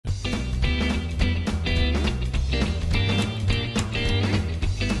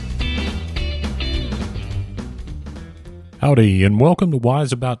Howdy, and welcome to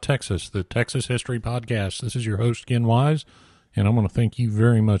Wise About Texas, the Texas History Podcast. This is your host, Ken Wise, and I want to thank you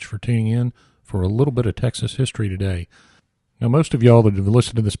very much for tuning in for a little bit of Texas history today. Now, most of y'all that have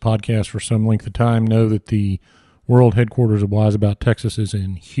listened to this podcast for some length of time know that the world headquarters of Wise About Texas is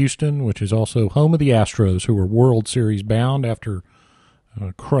in Houston, which is also home of the Astros, who were World Series bound after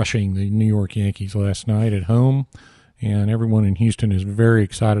crushing the New York Yankees last night at home. And everyone in Houston is very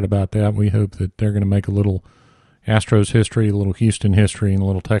excited about that. We hope that they're going to make a little Astros history, a little Houston history, and a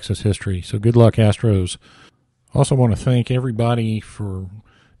little Texas history. So good luck, Astros. Also want to thank everybody for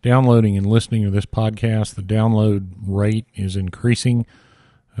downloading and listening to this podcast. The download rate is increasing.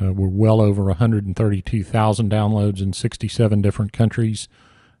 We're well over 132,000 downloads in 67 different countries,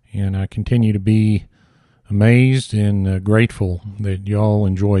 and I continue to be amazed and grateful that y'all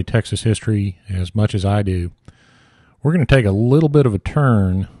enjoy Texas history as much as I do. We're going to take a little bit of a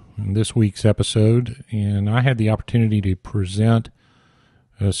turn in this week's episode, and I had the opportunity to present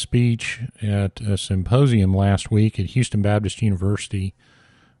a speech at a symposium last week at Houston Baptist University,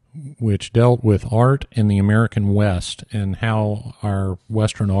 which dealt with art in the American West and how our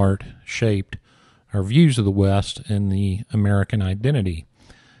Western art shaped our views of the West and the American identity.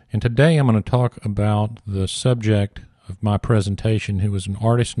 And today I'm going to talk about the subject of my presentation, who was an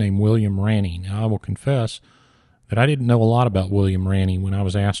artist named William Ranney. Now, I will confess that I didn't know a lot about William Ranney when I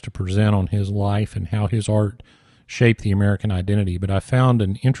was asked to present on his life and how his art shaped the American identity, but I found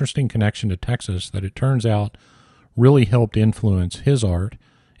an interesting connection to Texas that it turns out really helped influence his art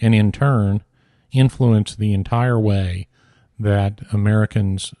and in turn influence the entire way that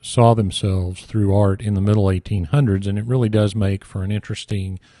Americans saw themselves through art in the middle 1800s, and it really does make for an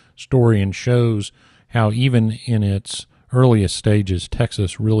interesting story and shows how even in its earliest stages,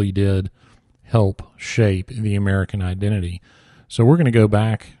 Texas really did help shape the American identity. So we're going to go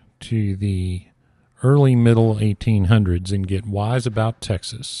back to the early middle 1800s and get wise about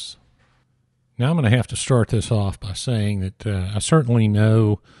Texas. Now I'm going to have to start this off by saying that I certainly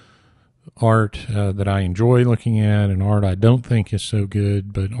know art that I enjoy looking at and art I don't think is so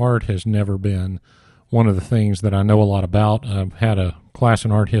good, but art has never been one of the things that I know a lot about. I've had a class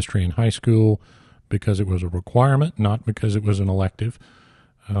in art history in high school because it was a requirement, not because it was an elective.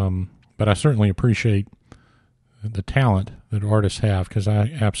 But I certainly appreciate the talent that artists have, because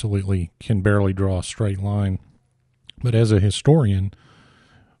I absolutely can barely draw a straight line. But as a historian,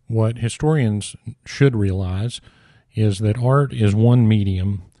 what historians should realize is that art is one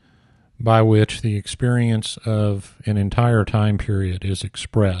medium by which the experience of an entire time period is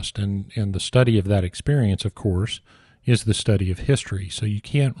expressed. And the study of that experience, of course, is the study of history. So you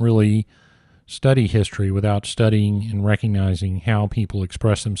can't really study history without studying and recognizing how people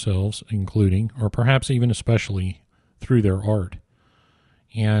express themselves, including, or perhaps even especially, through their art.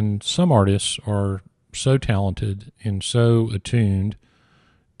 And some artists are so talented and so attuned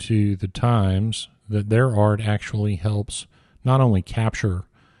to the times that their art actually helps not only capture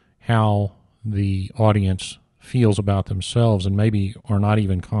how the audience feels about themselves, and maybe are not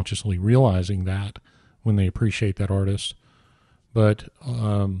even consciously realizing that when they appreciate that artist, but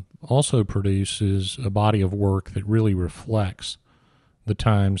also produces a body of work that really reflects the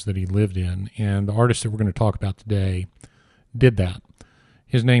times that he lived in. And the artist that we're going to talk about today did that.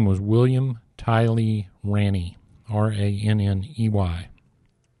 His name was William Ranney, R-A-N-N-E-Y.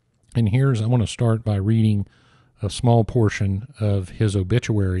 And I want to start by reading a small portion of his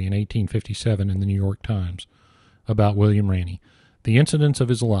obituary in 1857 in the New York Times about William Ranney. The incidents of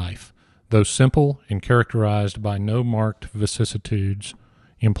his life, though simple and characterized by no marked vicissitudes,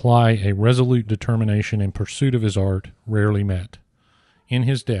 imply a resolute determination in pursuit of his art rarely met. In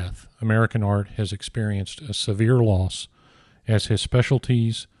his death, American art has experienced a severe loss, as his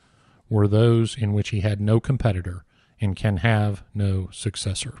specialties were those in which he had no competitor and can have no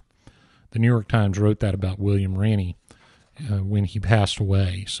successor. The New York Times wrote that about William Ranney when he passed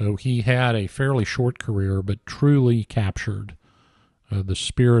away. So he had a fairly short career, but truly captured the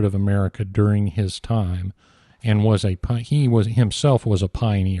spirit of America during his time, and he himself was a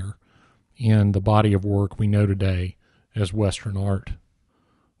pioneer in the body of work we know today as Western art.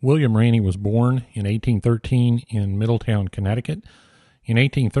 William Ranney was born in 1813 in Middletown, Connecticut. In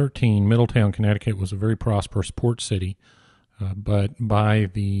 1813, Middletown, Connecticut was a very prosperous port city, but by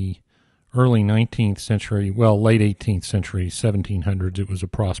the early 19th century, late 18th century, 1700s, it was a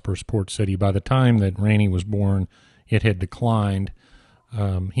prosperous port city. By the time that Ranney was born, it had declined.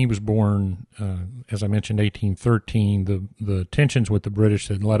 He was born, as I mentioned, 1813. The tensions with the British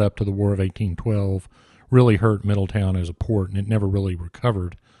that led up to the War of 1812 really hurt Middletown as a port, and it never really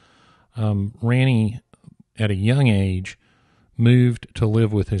recovered. Ranney, at a young age, moved to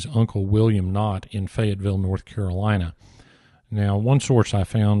live with his uncle William Knott in Fayetteville, North Carolina. Now, one source I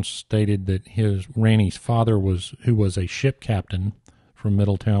found stated that Ranney's father, who was a ship captain from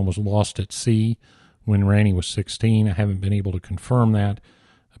Middletown, was lost at sea when Ranney was 16. I haven't been able to confirm that,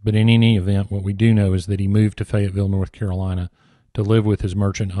 but in any event, what we do know is that he moved to Fayetteville, North Carolina, to live with his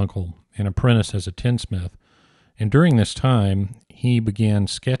merchant uncle and apprentice as a tinsmith. And during this time, he began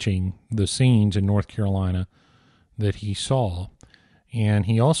sketching the scenes in North Carolina that he saw. And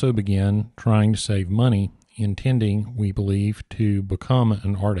he also began trying to save money, intending, we believe, to become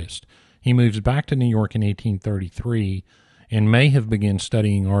an artist. He moves back to New York in 1833 and may have begun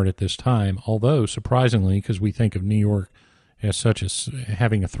studying art at this time, although, surprisingly, because we think of New York as such as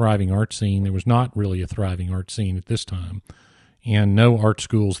having a thriving art scene, there was not really a thriving art scene at this time, and no art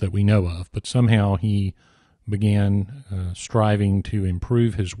schools that we know of. But somehow he began striving to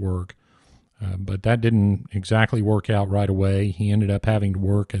improve his work, but that didn't exactly work out right away. He ended up having to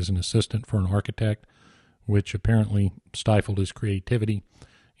work as an assistant for an architect, which apparently stifled his creativity.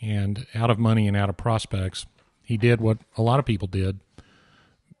 And out of money and out of prospects, he did what a lot of people did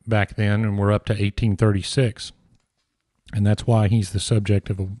back then, and we're up to 1836. And that's why he's the subject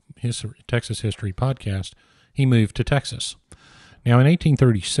of a Texas History podcast. He moved to Texas. Now, in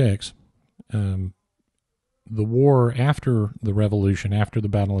 1836, the war after the Revolution, after the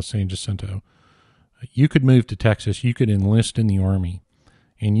Battle of San Jacinto, you could move to Texas, you could enlist in the Army,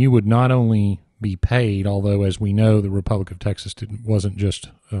 and you would not only be paid, although, as we know, the Republic of Texas wasn't just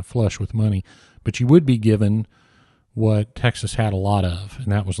flush with money, but you would be given what Texas had a lot of,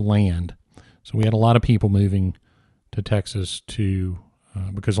 and that was land. So we had a lot of people moving to Texas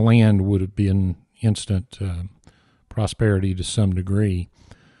because land would have been instant prosperity to some degree.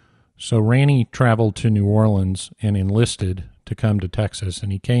 So Ranney traveled to New Orleans and enlisted to come to Texas,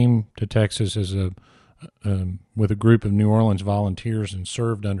 and he came to Texas as with a group of New Orleans volunteers and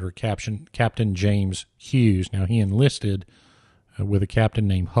served under Captain James Hughes. Now, he enlisted with a captain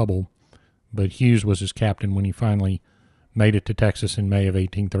named Hubble, but Hughes was his captain when he finally made it to Texas in May of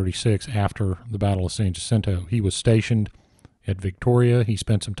 1836 after the Battle of San Jacinto. He was stationed at Victoria. He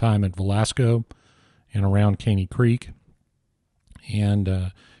spent some time at Velasco and around Caney Creek,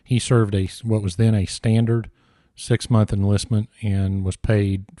 and he served what was then a standard 6-month enlistment and was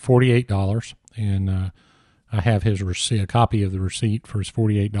paid $48. And I have his receipt, a copy of the receipt for his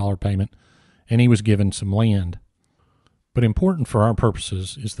 $48 payment, and he was given some land. But important for our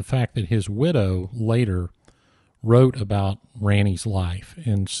purposes is the fact that his widow later wrote about Ranney's life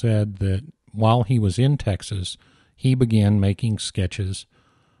and said that while he was in Texas, he began making sketches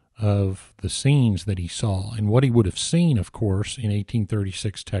of the scenes that he saw. And what he would have seen, of course, in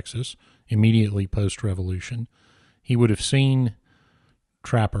 1836 Texas, immediately post-revolution, he would have seen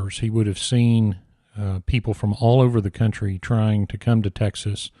trappers. He would have seen people from all over the country trying to come to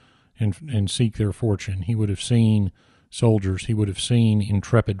Texas and seek their fortune. He would have seen soldiers. He would have seen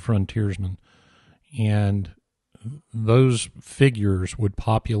intrepid frontiersmen. And those figures would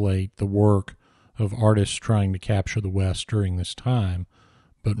populate the work of artists trying to capture the West during this time.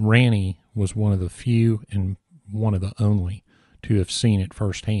 But Ranney was one of the few and one of the only to have seen it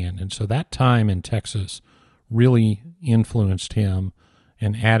firsthand. And so that time in Texas really influenced him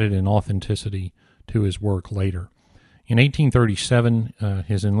and added an authenticity to his work later. In 1837,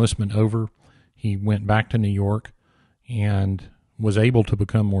 his enlistment over, he went back to New York and was able to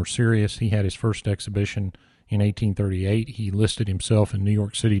become more serious. He had his first exhibition in 1838. He listed himself in New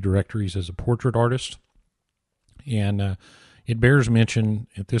York City directories as a portrait artist. And it bears mention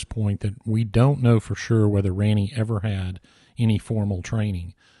at this point that we don't know for sure whether Ranney ever had any formal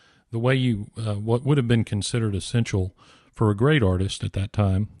training. The way what would have been considered essential for a great artist at that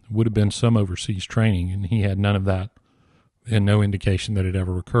time would have been some overseas training, and he had none of that and no indication that it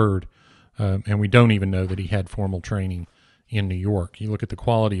ever occurred. And we don't even know that he had formal training in New York. You look at the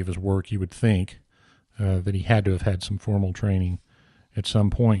quality of his work, you would think that he had to have had some formal training at some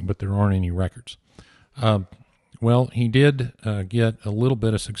point, but there aren't any records. Well, he did get a little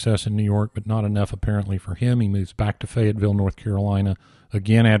bit of success in New York, but not enough apparently for him. He moves back to Fayetteville, North Carolina,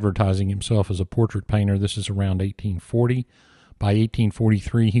 again advertising himself as a portrait painter. This is around 1840. By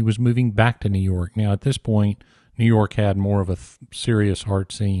 1843, he was moving back to New York. Now, at this point, New York had more of a serious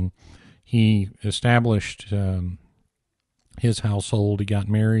art scene. He established his household. He got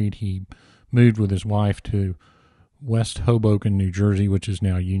married. He moved with his wife to West Hoboken, New Jersey, which is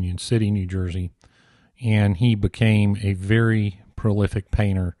now Union City, New Jersey. And he became a very prolific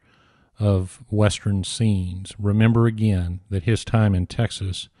painter of Western scenes. Remember again that his time in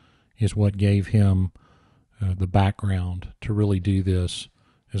Texas is what gave him the background to really do this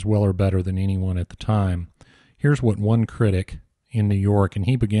as well or better than anyone at the time. Here's what one critic in New York, and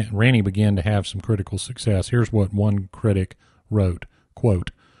Ranney began to have some critical success. Here's what one critic wrote, quote,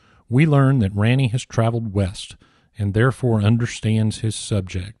 "We learn that Ranney has traveled west and therefore understands his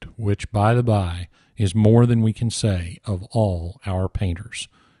subject, which, by the by, is more than we can say of all our painters."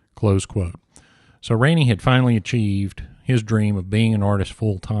 Close quote. So Ranney had finally achieved his dream of being an artist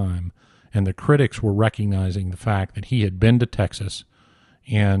full-time, and the critics were recognizing the fact that he had been to Texas,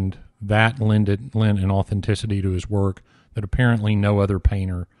 and that lent an authenticity to his work that apparently no other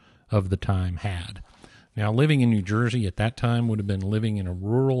painter of the time had. Now, living in New Jersey at that time would have been living in a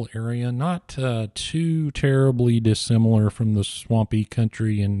rural area, not too terribly dissimilar from the swampy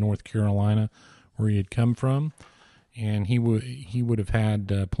country in North Carolina where he had come from, and he would have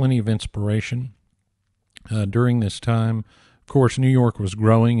had plenty of inspiration during this time. Of course, New York was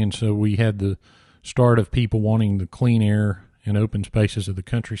growing, and so we had the start of people wanting the clean air and open spaces of the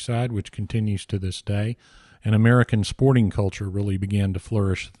countryside, which continues to this day. And American sporting culture really began to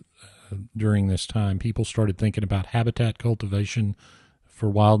flourish during this time. People started thinking about habitat cultivation for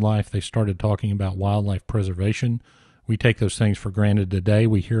wildlife. They started talking about wildlife preservation. We take those things for granted today.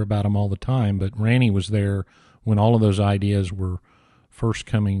 We hear about them all the time, but Ranney was there when all of those ideas were first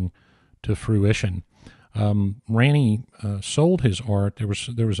coming to fruition. Ranney sold his art. There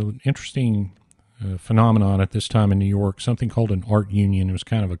was an interesting phenomenon at this time in New York, something called an art union. It was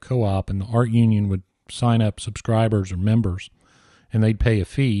kind of a co-op, and the art union would sign up subscribers or members, and they'd pay a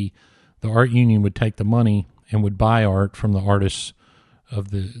fee. The art union would take the money and would buy art from the artists of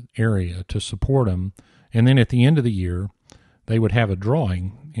the area to support them. And then at the end of the year, they would have a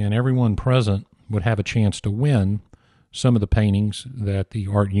drawing, and everyone present would have a chance to win some of the paintings that the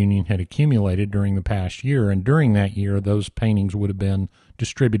art union had accumulated during the past year. And during that year, those paintings would have been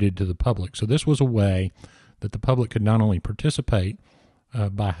distributed to the public. So this was a way that the public could not only participate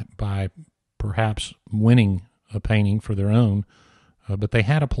by perhaps winning a painting for their own, but they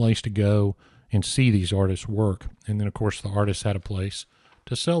had a place to go and see these artists' work. And then, of course, the artists had a place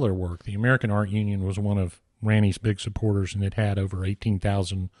to sell their work. The American Art Union was one of Ranney's big supporters, and it had over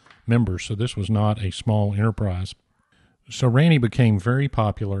 18,000 members, so this was not a small enterprise. So Ranney became very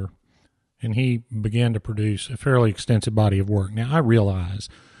popular, and he began to produce a fairly extensive body of work. Now, I realize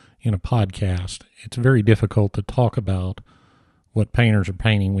in a podcast it's very difficult to talk about what painters are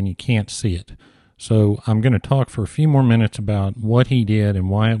painting when you can't see it. So I'm going to talk for a few more minutes about what he did and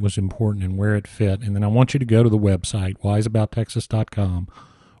why it was important and where it fit. And then I want you to go to the website, wiseabouttexas.com,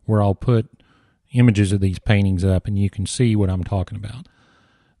 where I'll put images of these paintings up and you can see what I'm talking about.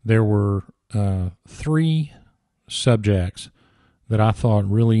 There were three subjects that I thought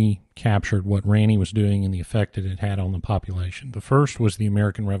really captured what Ranney was doing and the effect that it had on the population. The first was the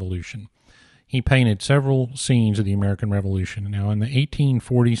American Revolution. He painted several scenes of the American Revolution. Now, in the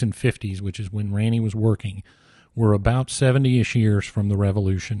 1840s and 50s, which is when Ranney was working, we're about 70-ish years from the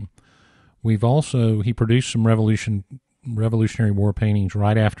Revolution. He produced some Revolutionary War paintings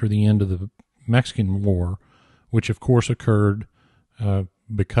right after the end of the Mexican War, which of course occurred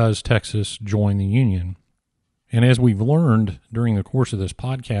because Texas joined the Union. And as we've learned during the course of this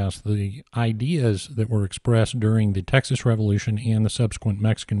podcast, the ideas that were expressed during the Texas Revolution and the subsequent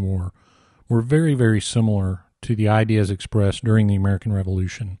Mexican War were very, very similar to the ideas expressed during the American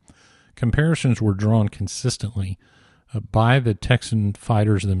Revolution. Comparisons were drawn consistently by the Texan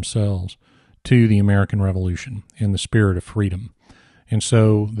fighters themselves to the American Revolution and the spirit of freedom. And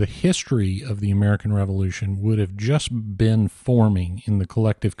so the history of the American Revolution would have just been forming in the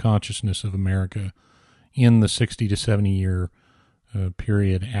collective consciousness of America in the 60 to 70 year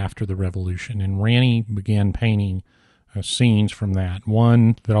period after the Revolution. And Ranney began painting scenes from that.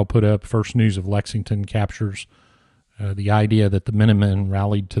 One that I'll put up, First News of Lexington, captures the idea that the Minutemen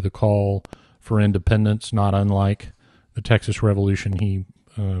rallied to the call for independence, not unlike the Texas Revolution he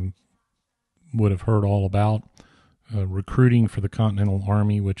would have heard all about. Recruiting for the Continental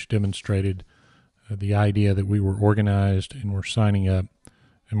Army, which demonstrated the idea that we were organized and were signing up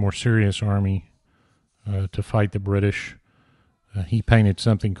a more serious army to fight the British. He painted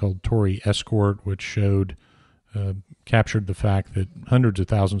something called Tory Escort, which captured the fact that hundreds of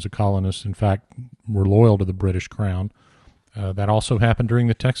thousands of colonists, in fact, were loyal to the British Crown. That also happened during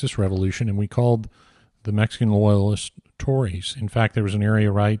the Texas Revolution, and we called the Mexican loyalists Tories. In fact, there was an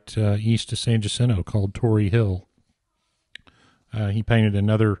area right east of San Jacinto called Tory Hill. He painted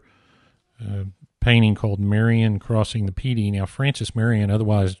another painting called Marion Crossing the Pedee. Now, Francis Marion,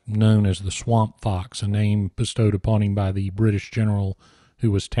 otherwise known as the Swamp Fox, a name bestowed upon him by the British general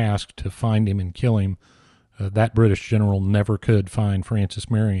who was tasked to find him and kill him, that British general never could find Francis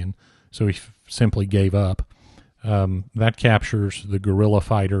Marion, so he simply gave up. That captures the guerrilla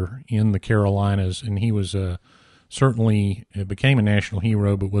fighter in the Carolinas, and he was certainly became a national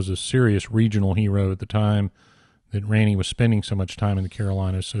hero, but was a serious regional hero at the time. that Ranney was spending so much time in the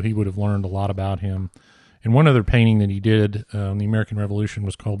Carolinas, so he would have learned a lot about him. And one other painting that he did on the American Revolution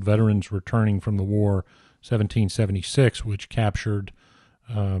was called Veterans Returning from the War, 1776, which captured,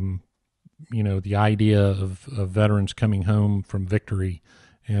 the idea of veterans coming home from victory,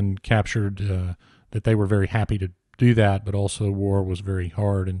 and captured that they were very happy to do that, but also war was very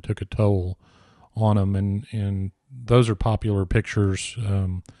hard and took a toll on them. And those are popular pictures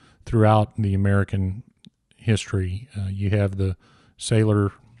throughout the American history. You have the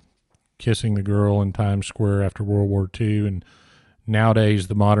sailor kissing the girl in Times Square after World War II, and nowadays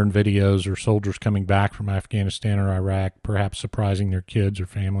the modern videos are soldiers coming back from Afghanistan or Iraq, perhaps surprising their kids or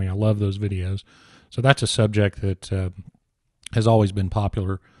family. I love those videos. So that's a subject that has always been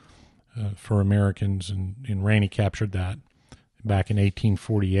popular for Americans, and Ranney captured that back in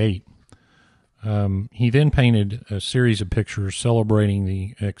 1848. He then painted a series of pictures celebrating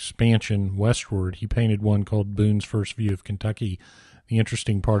the expansion westward. He painted one called Boone's First View of Kentucky. The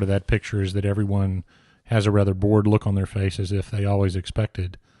interesting part of that picture is that everyone has a rather bored look on their face, as if they always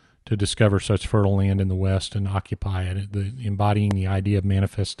expected to discover such fertile land in the West and occupy it, embodying the idea of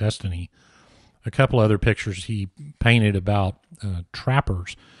manifest destiny. A couple other pictures he painted about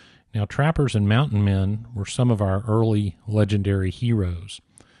trappers. Now, trappers and mountain men were some of our early legendary heroes,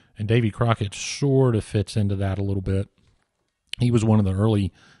 and Davy Crockett sort of fits into that a little bit. He was one of the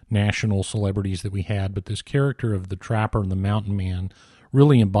early national celebrities that we had, but this character of the trapper and the mountain man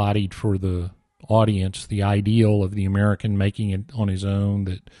really embodied for the audience the ideal of the American making it on his own,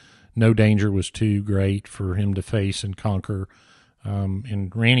 that no danger was too great for him to face and conquer.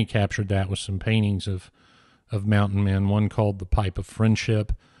 And Ranney captured that with some paintings of mountain men, one called The Pipe of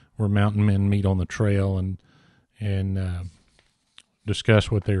Friendship, where mountain men meet on the trail and discuss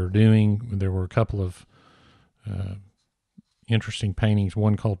what they were doing. There were a couple of interesting paintings,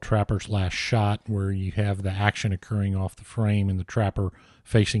 one called Trapper's Last Shot, where you have the action occurring off the frame and the trapper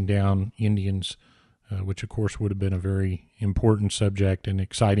facing down Indians, which of course would have been a very important subject and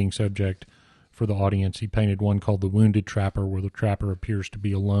exciting subject for the audience. He painted one called The Wounded Trapper, where the trapper appears to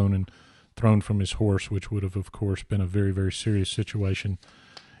be alone and thrown from his horse, which would have, of course, been a very, very serious situation.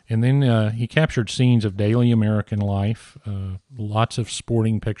 And then he captured scenes of daily American life, lots of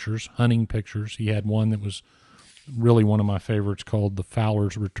sporting pictures, hunting pictures. He had one that was really one of my favorites called The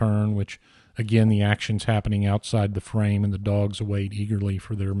Fowler's Return, which, again, the action's happening outside the frame and the dogs await eagerly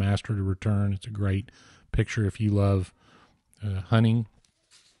for their master to return. It's a great picture if you love hunting.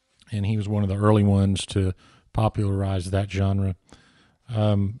 And he was one of the early ones to popularize that genre.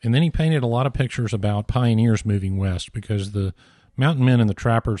 And then he painted a lot of pictures about pioneers moving west, because the mountain men and the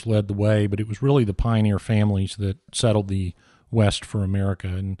trappers led the way, but it was really the pioneer families that settled the West for America.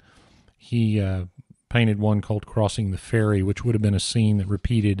 And he painted one called Crossing the Ferry, which would have been a scene that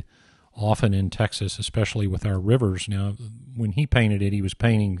repeated often in Texas, especially with our rivers. Now, when he painted it, he was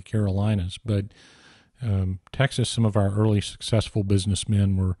painting the Carolinas, but Texas, some of our early successful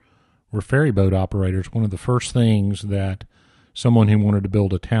businessmen were ferry boat operators. One of the first things that someone who wanted to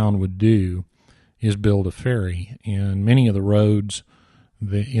build a town would do is build a ferry. And many of the roads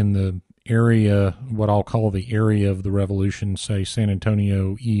in the area, what I'll call the area of the Revolution, say San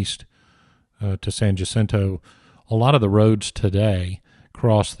Antonio east to San Jacinto, a lot of the roads today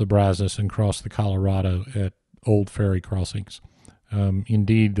cross the Brazos and cross the Colorado at old ferry crossings.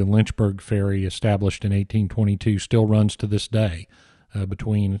 Indeed, the Lynchburg Ferry, established in 1822, still runs to this day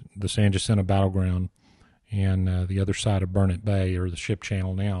between the San Jacinto Battleground and the other side of Burnett Bay, or the ship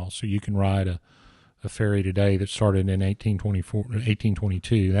channel now. So you can ride a ferry today that started in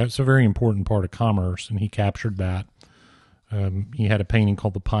 1822. That's a very important part of commerce, and he captured that. He had a painting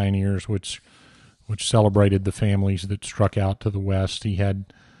called The Pioneers, which celebrated the families that struck out to the west. He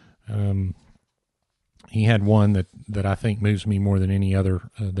had one that I think moves me more than any other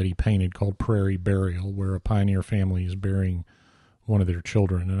that he painted, called Prairie Burial, where a pioneer family is burying one of their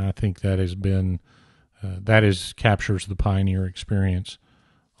children. And I think that has been captures the pioneer experience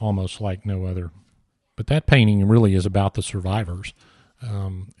almost like no other. But that painting really is about the survivors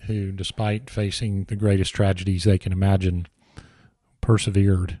who, despite facing the greatest tragedies they can imagine,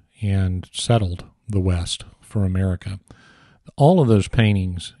 persevered and settled the West for America. All of those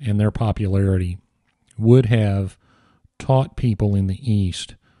paintings and their popularity would have taught people in the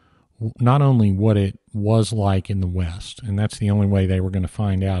East not only what it was like in the West, and that's the only way they were going to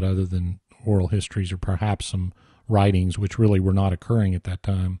find out, other than oral histories or perhaps some writings, which really were not occurring at that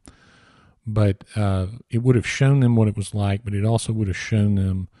time, but it would have shown them what it was like, but it also would have shown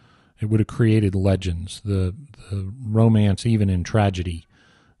them, it would have created legends, the romance, even in tragedy,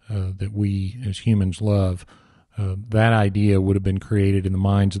 that we as humans love. that idea would have been created in the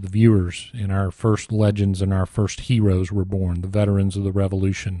minds of the viewers, and our first legends and our first heroes were born, the veterans of the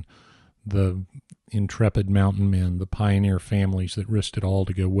Revolution, the intrepid mountain men, the pioneer families that risked it all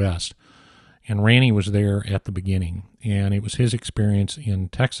to go west. And Ranney was there at the beginning, and it was his experience in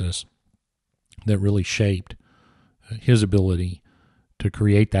Texas that really shaped his ability to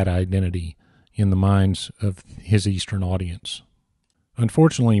create that identity in the minds of his Eastern audience.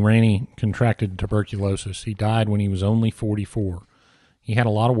 Unfortunately, Ranney contracted tuberculosis. He died when he was only 44. He had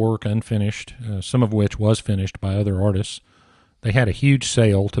a lot of work unfinished, some of which was finished by other artists. They had a huge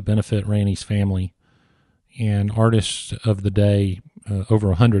sale to benefit Ranney's family, and artists of the day, over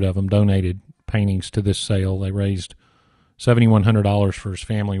 100 of them, donated paintings to this sale. They raised $7,100 for his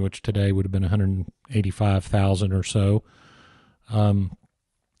family, which today would have been $185,000 or so.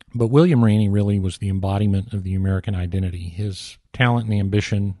 But William Ranney really was the embodiment of the American identity. His talent and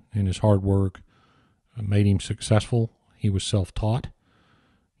ambition and his hard work made him successful. He was self-taught,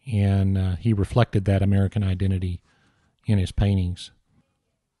 and he reflected that American identity in his paintings.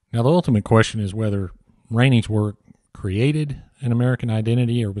 Now, the ultimate question is whether Ranney's work created an American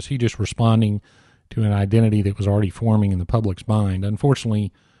identity, or was he just responding to an identity that was already forming in the public's mind?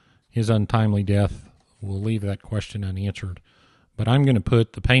 Unfortunately, his untimely death will leave that question unanswered. But I'm going to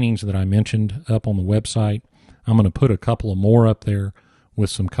put the paintings that I mentioned up on the website. I'm going to put a couple of more up there with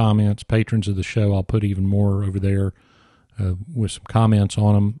some comments. Patrons of the show, I'll put even more over there with some comments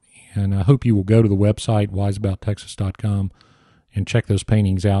on them. And I hope you will go to the website, wiseabouttexas.com, and check those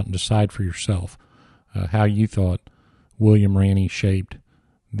paintings out and decide for yourself how you thought William Ranney shaped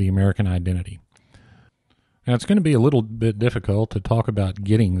the American identity. Now, it's going to be a little bit difficult to talk about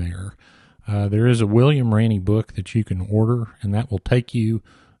getting there. There is a William Ranney book that you can order, and that will take you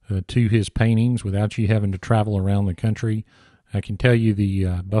to his paintings without you having to travel around the country. I can tell you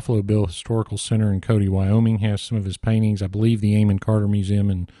the Buffalo Bill Historical Center in Cody, Wyoming has some of his paintings. I believe the Amon Carter Museum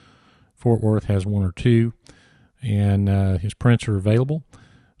in Fort Worth has one or two, and his prints are available.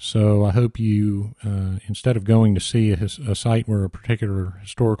 So I hope you, instead of going to see a site where a particular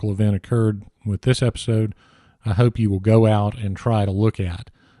historical event occurred with this episode, I hope you will go out and try to look at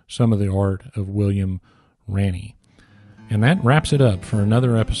some of the art of William Ranney. And that wraps it up for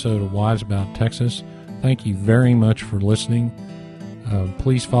another episode of Wise About Texas. Thank you very much for listening.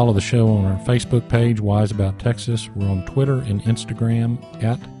 Please follow the show on our Facebook page, Wise About Texas. We're on Twitter and Instagram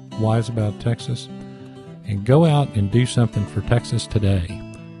at Wise About Texas. And go out and do something for Texas today.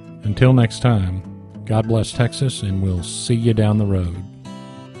 Until next time, God bless Texas, and we'll see you down the road.